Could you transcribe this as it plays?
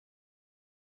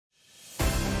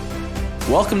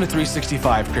Welcome to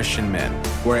 365 Christian Men,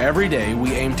 where every day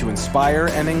we aim to inspire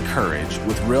and encourage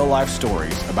with real-life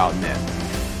stories about men.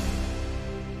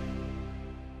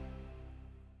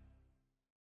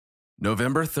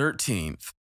 November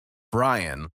 13th,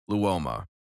 Brian Luoma.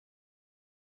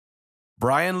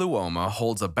 Brian Luoma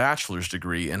holds a bachelor's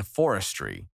degree in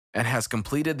forestry and has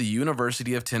completed the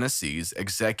University of Tennessee's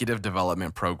Executive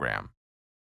Development Program.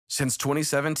 Since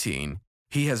 2017,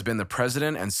 he has been the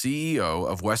president and CEO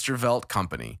of Westervelt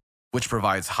Company, which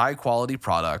provides high-quality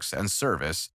products and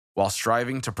service while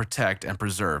striving to protect and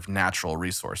preserve natural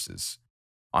resources.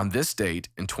 On this date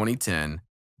in 2010,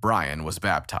 Brian was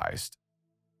baptized.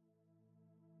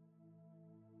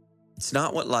 It's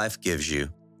not what life gives you,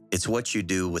 it's what you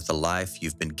do with the life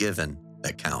you've been given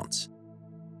that counts.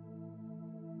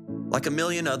 Like a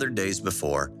million other days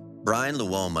before, Brian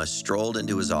Luoma strolled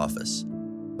into his office.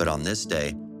 But on this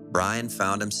day, Brian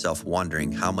found himself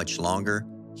wondering how much longer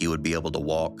he would be able to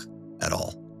walk at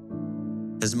all.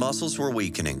 His muscles were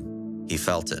weakening. He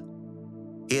felt it.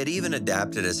 He had even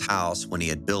adapted his house when he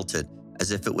had built it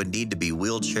as if it would need to be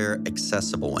wheelchair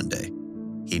accessible one day.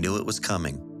 He knew it was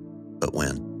coming, but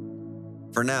when?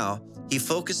 For now, he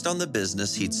focused on the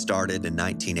business he'd started in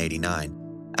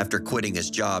 1989 after quitting his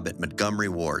job at Montgomery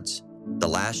Ward's, the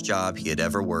last job he had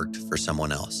ever worked for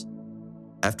someone else.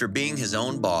 After being his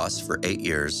own boss for 8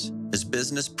 years, his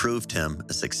business proved him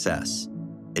a success.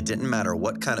 It didn't matter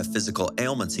what kind of physical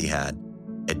ailments he had.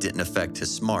 It didn't affect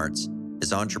his smarts,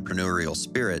 his entrepreneurial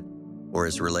spirit, or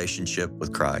his relationship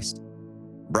with Christ.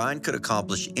 Brian could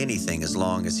accomplish anything as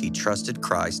long as he trusted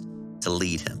Christ to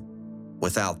lead him.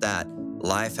 Without that,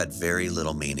 life had very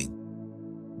little meaning.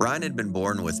 Brian had been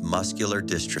born with muscular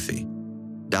dystrophy.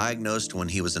 Diagnosed when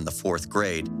he was in the 4th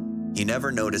grade, he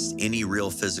never noticed any real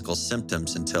physical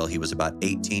symptoms until he was about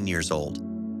 18 years old.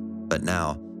 But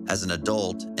now, as an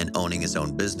adult and owning his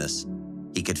own business,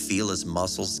 he could feel his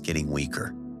muscles getting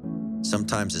weaker.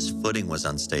 Sometimes his footing was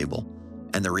unstable,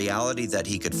 and the reality that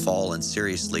he could fall and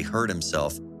seriously hurt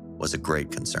himself was a great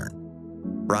concern.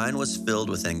 Brian was filled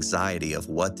with anxiety of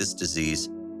what this disease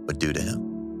would do to him.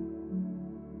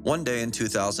 One day in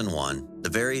 2001, the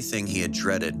very thing he had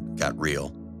dreaded got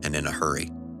real, and in a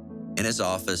hurry. In his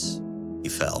office, he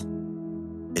fell.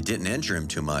 It didn't injure him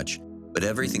too much, but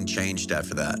everything changed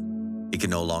after that. He could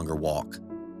no longer walk.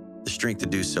 The strength to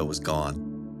do so was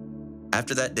gone.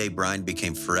 After that day, Brian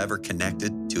became forever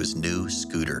connected to his new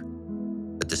scooter.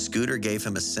 But the scooter gave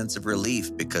him a sense of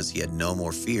relief because he had no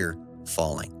more fear of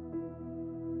falling.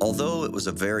 Although it was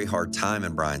a very hard time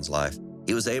in Brian's life,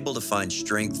 he was able to find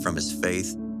strength from his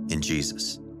faith in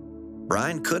Jesus.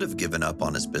 Brian could have given up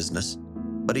on his business,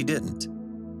 but he didn't.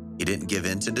 He didn't give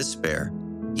in to despair.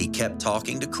 He kept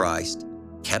talking to Christ,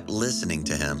 kept listening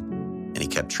to him, and he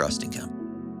kept trusting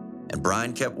him. And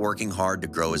Brian kept working hard to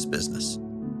grow his business.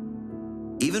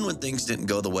 Even when things didn't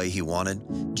go the way he wanted,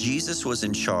 Jesus was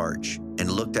in charge and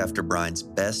looked after Brian's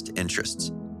best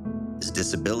interests. His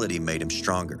disability made him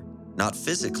stronger, not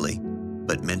physically,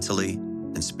 but mentally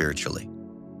and spiritually.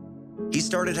 He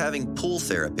started having pool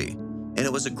therapy, and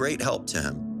it was a great help to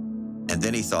him. And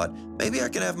then he thought, maybe I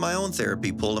can have my own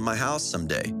therapy pool in my house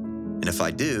someday. And if I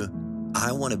do,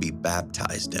 I want to be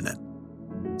baptized in it.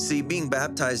 See, being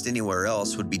baptized anywhere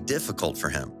else would be difficult for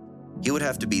him. He would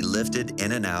have to be lifted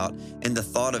in and out, and the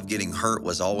thought of getting hurt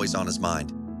was always on his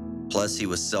mind. Plus, he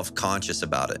was self-conscious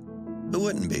about it. Who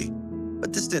wouldn't be?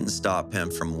 But this didn't stop him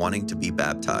from wanting to be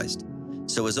baptized.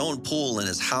 So his own pool in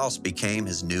his house became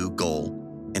his new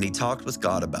goal, and he talked with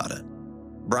God about it.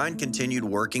 Brian continued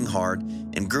working hard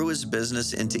and grew his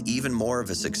business into even more of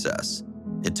a success.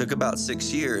 It took about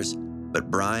 6 years, but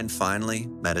Brian finally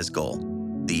met his goal.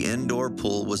 The indoor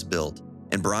pool was built,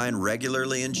 and Brian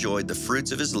regularly enjoyed the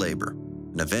fruits of his labor,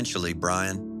 and eventually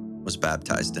Brian was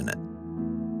baptized in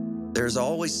it. There's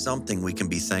always something we can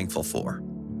be thankful for,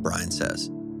 Brian says,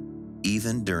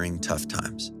 even during tough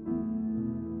times.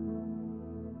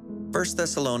 1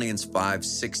 Thessalonians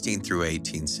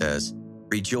 5:16-18 says,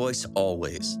 "Rejoice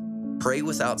always, pray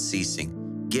without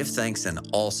ceasing, give thanks in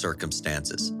all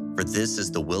circumstances, for this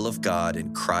is the will of God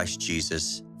in Christ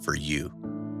Jesus for you."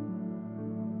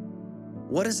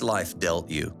 What has life dealt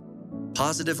you,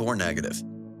 positive or negative?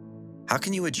 How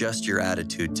can you adjust your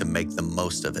attitude to make the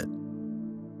most of it?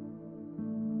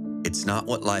 It's not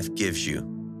what life gives you,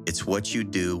 it's what you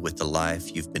do with the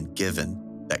life you've been given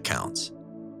that counts.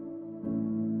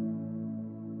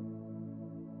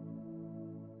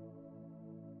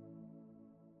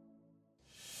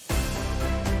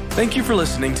 Thank you for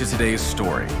listening to today's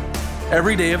story.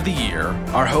 Every day of the year,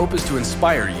 our hope is to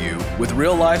inspire you with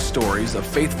real-life stories of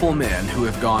faithful men who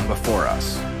have gone before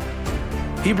us.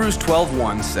 Hebrews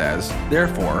 12:1 says,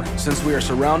 "Therefore, since we are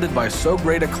surrounded by so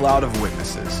great a cloud of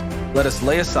witnesses, let us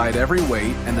lay aside every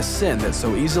weight and the sin that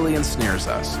so easily ensnares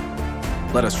us.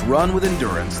 Let us run with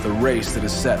endurance the race that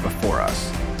is set before us."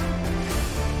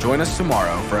 Join us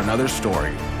tomorrow for another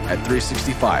story at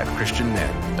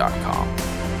 365christianmen.com.